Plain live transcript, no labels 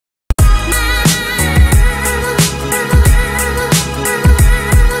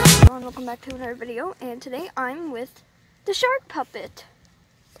back to another video, and today I'm with the shark puppet.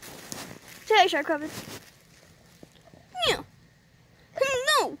 Say hi, shark puppet. Yeah.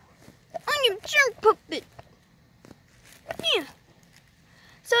 Hello. I am shark puppet. Yeah.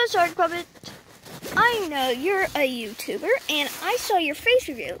 So, shark puppet, I know you're a YouTuber, and I saw your face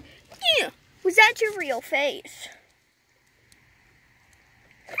review. Yeah. Was that your real face?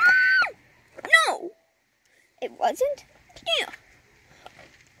 No. It wasn't? Yeah.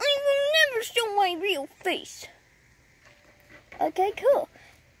 I will never show my real face. Okay, cool.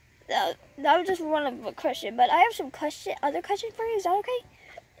 That was just one of a question, but I have some other questions for you. Is that okay?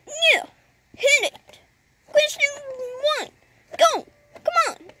 Yeah. Hit it. Question 1. Go. Come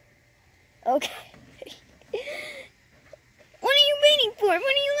on. Okay. What are you waiting for? What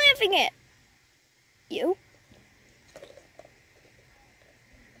are you laughing at? You?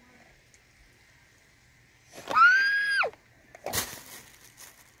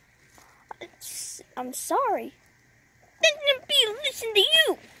 I'm sorry. Let me listen to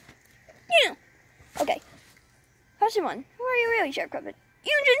you. Yeah. Okay. Question 1. Who are you really, shark puppet?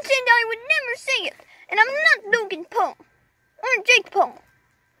 You just said I would never say it, and I'm not Logan Paul or Jake Paul.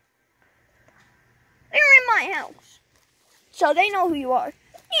 They're in my house, so they know who you are.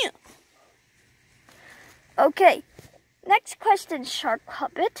 Yeah. Okay. Next question, shark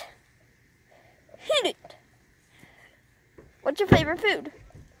puppet. Hit it. What's your favorite food?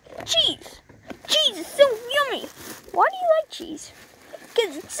 Cheese. Cheese is so yummy. Why do you like cheese?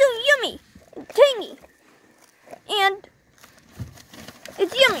 Because it's so yummy and tangy. And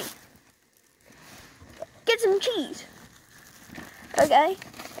it's yummy. Get some cheese. Okay?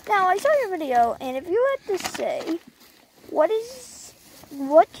 Now, I saw your video, and if you had to say, what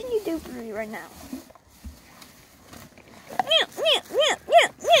can you do for me right now?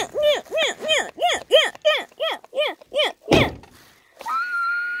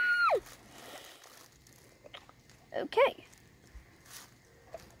 Okay.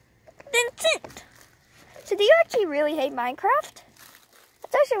 That's it. So do you actually really hate Minecraft?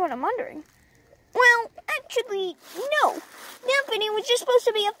 That's actually what I'm wondering. Well, actually, no. That video was just supposed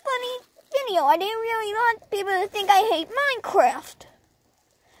to be a funny video. I didn't really want people to think I hate Minecraft.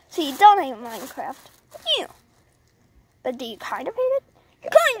 So you don't hate Minecraft. Yeah. But do you kind of hate it?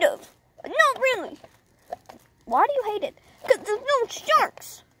 Kind of. But not really. Why do you hate it? Because there's no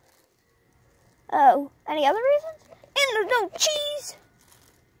sharks. Oh, any other reasons? And there's no cheese.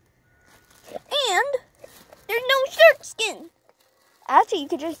 And there's no shark skin. Actually, you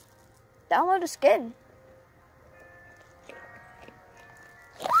could just download a skin.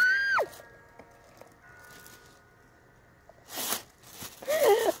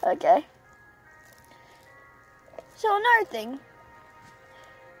 Okay. So another thing.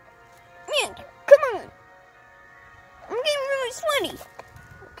 Man, come on. I'm getting really sweaty.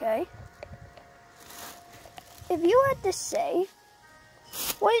 Okay. If you had to say,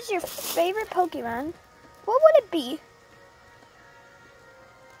 what is your favorite Pokemon? What would it be?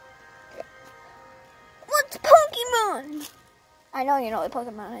 What's Pokemon? I know you know what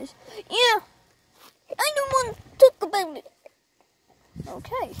Pokemon is. Yeah. I don't want to talk about it.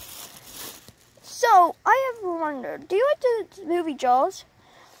 Okay. So, I have wondered, do you like the movie Jaws?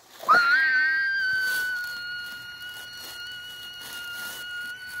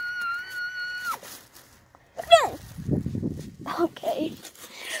 No. Okay.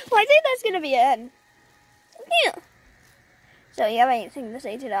 Well, I think that's going to be it. Yeah. So, you have anything to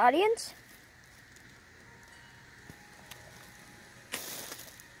say to the audience?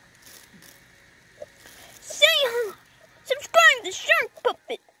 Say subscribe to Shark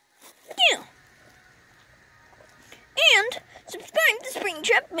Puppet. Yeah. And subscribe to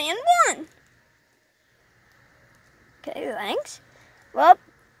Springtrap Man 1. Okay, thanks. Well,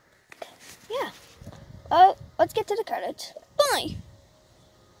 yeah. Let's get to the credits. Bye.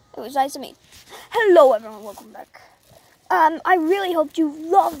 It was nice to meet. Hello, everyone. Welcome back. I really hope you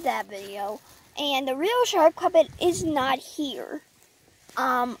loved that video. And the real Shark Puppet is not here.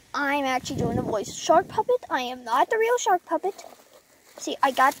 I'm actually doing the voice of Shark Puppet. I am not the real Shark Puppet. See,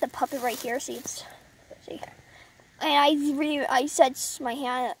 I got the puppet right here. See. And I said my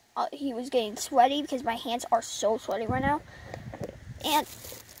hand, he was getting sweaty because my hands are so sweaty right now. And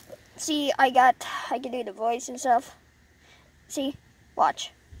see, I can do the voice and stuff. See,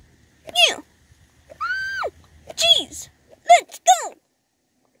 watch. Yeah. Jeez, let's go.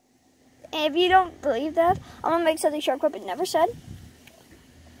 And if you don't believe that, I'm gonna make something Shark Puppet never said.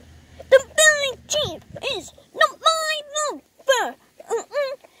 The billing chief is not my lover.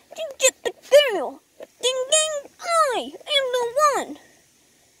 To get the girl. Ding ding, I am the one.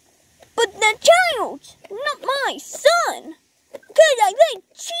 But the child's not my son. Because I like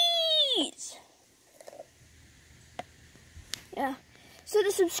cheese! Yeah. So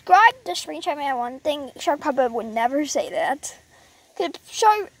to subscribe to Screenshot Man One thing, Sharkpuppet would never say that.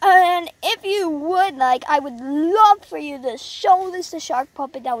 And if you would like, I would love for you to show this to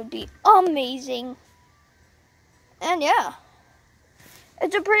Sharkpuppet. That would be amazing. And yeah,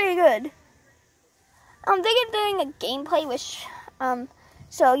 it's a pretty good. I'm thinking of doing a gameplay, which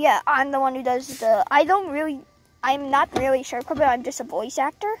so yeah, I'm the one who does the. I'm not really Sharkpuppet. I'm just a voice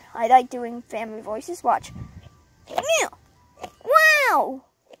actor. I like doing family voices. Watch. Yeah. Wow.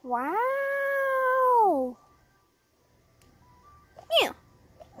 Wow. Yeah.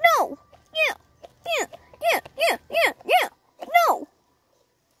 No. Yeah. Yeah. Yeah. Yeah. Yeah. Yeah. No.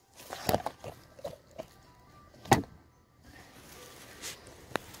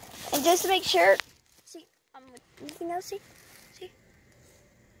 And just to make sure, see, anything else? See.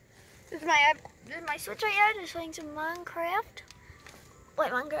 This is my Switch right here. Just playing some Minecraft.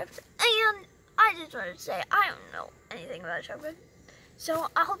 Wait, Minecraft. And I just wanted to say I don't know anything about Sharkpuppet. So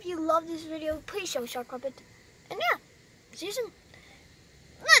I hope you love this video. Please show Sharkpuppet. And yeah, see you soon.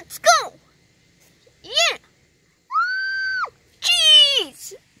 Let's go! Yeah!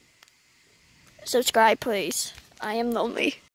 Cheese! Subscribe, please. I am lonely.